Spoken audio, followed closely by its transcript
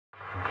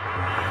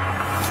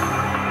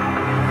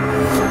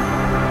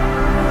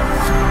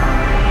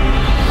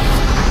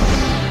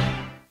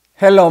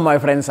Hello my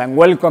friends and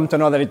welcome to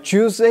another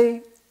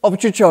Tuesday of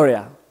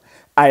tutorial.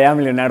 I am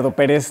Leonardo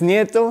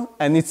Pereznieto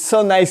and it's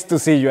so nice to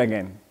see you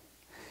again.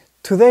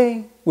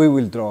 Today we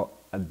will draw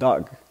a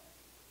dog.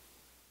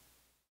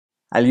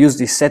 I'll use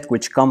this set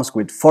which comes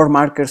with 4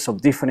 markers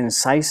of different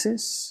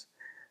sizes,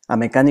 a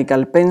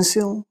mechanical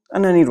pencil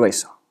and an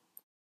eraser.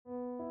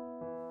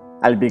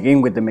 I'll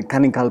begin with the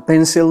mechanical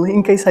pencil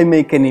in case I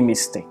make any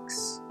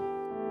mistakes.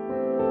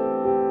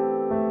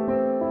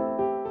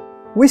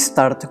 We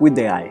start with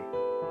the eye.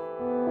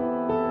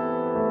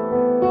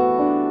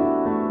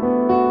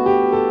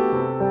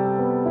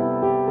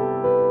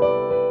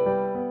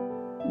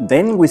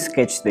 Then we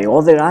sketch the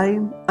other eye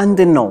and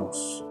the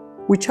nose,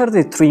 which are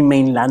the 3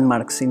 main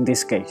landmarks in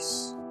this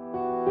case.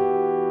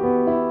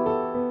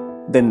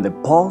 Then the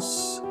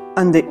paws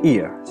and the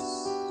ears.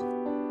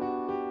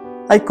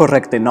 I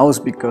correct the nose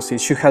because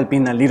it should have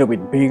been a little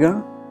bit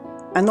bigger,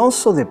 and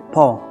also the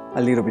paw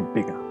a little bit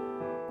bigger.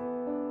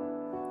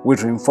 We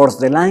reinforce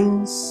the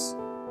lines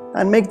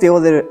and make the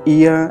other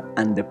ear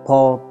and the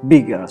paw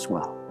bigger as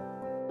well.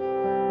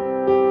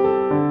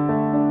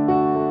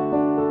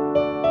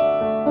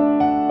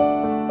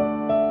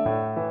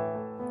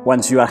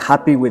 Once you are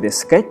happy with the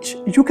sketch,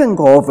 you can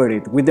go over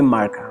it with the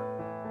marker.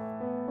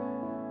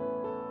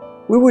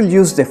 We will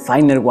use the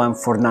finer one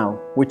for now,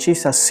 which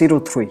is a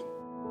 03.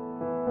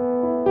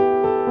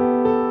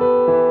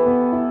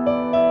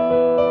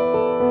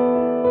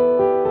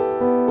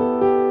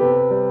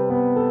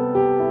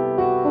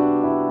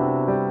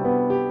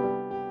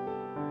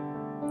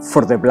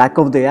 For the black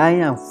of the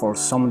eye and for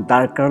some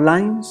darker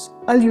lines,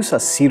 I'll use a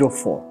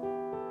 04.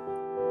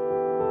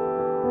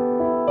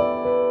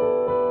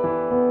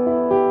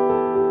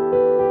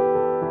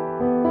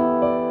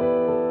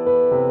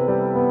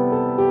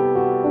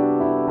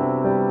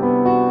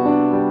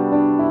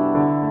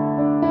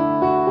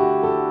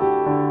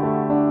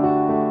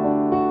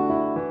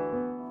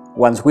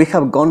 Once we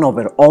have gone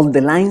over all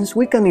the lines,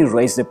 we can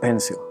erase the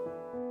pencil.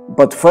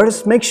 But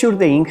first, make sure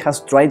the ink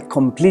has dried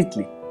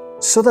completely,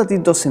 so that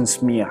it doesn't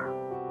smear.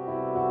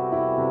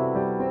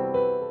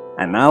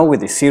 And now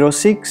with the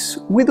 06,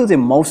 we do the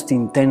most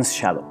intense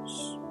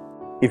shadows.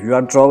 If you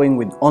are drawing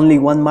with only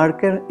one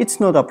marker,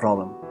 it's not a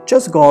problem.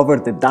 Just go over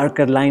the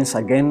darker lines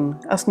again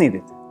as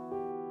needed.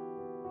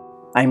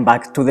 I'm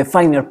back to the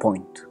finer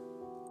point.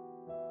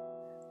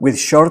 With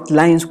short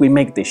lines we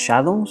make the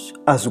shadows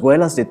as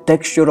well as the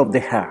texture of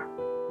the hair.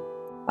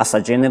 As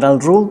a general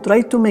rule,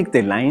 try to make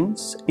the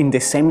lines in the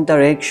same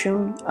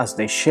direction as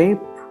the shape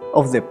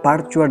of the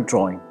part you are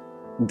drawing.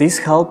 This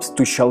helps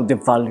to show the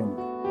volume.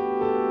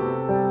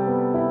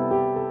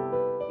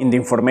 In the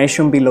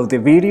information below the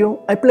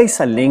video, I place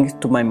a link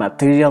to my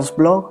materials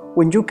blog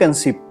where you can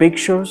see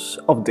pictures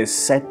of the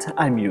set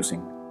I'm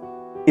using.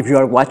 If you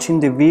are watching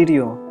the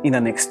video in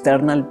an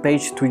external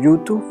page to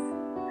YouTube,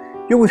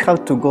 you will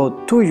have to go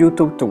to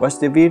YouTube to watch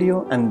the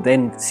video and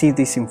then see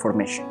this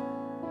information.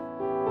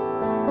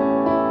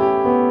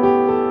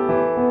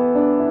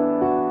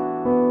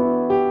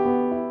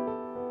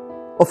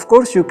 Of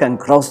course, you can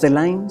cross the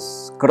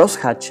lines,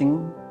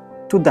 cross-hatching,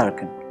 to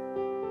darken.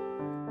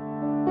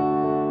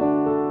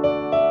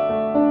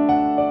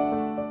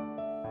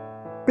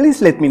 Please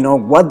let me know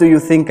what do you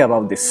think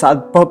about the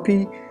sad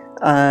puppy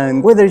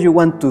and whether you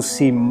want to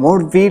see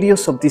more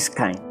videos of this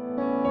kind.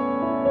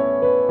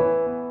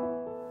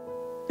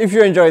 If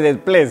you enjoyed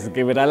it, please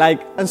give it a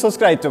like and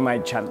subscribe to my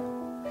channel.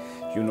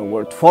 You know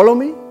where to follow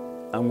me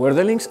and where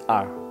the links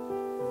are.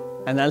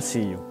 And I'll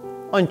see you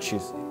on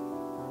Tuesday.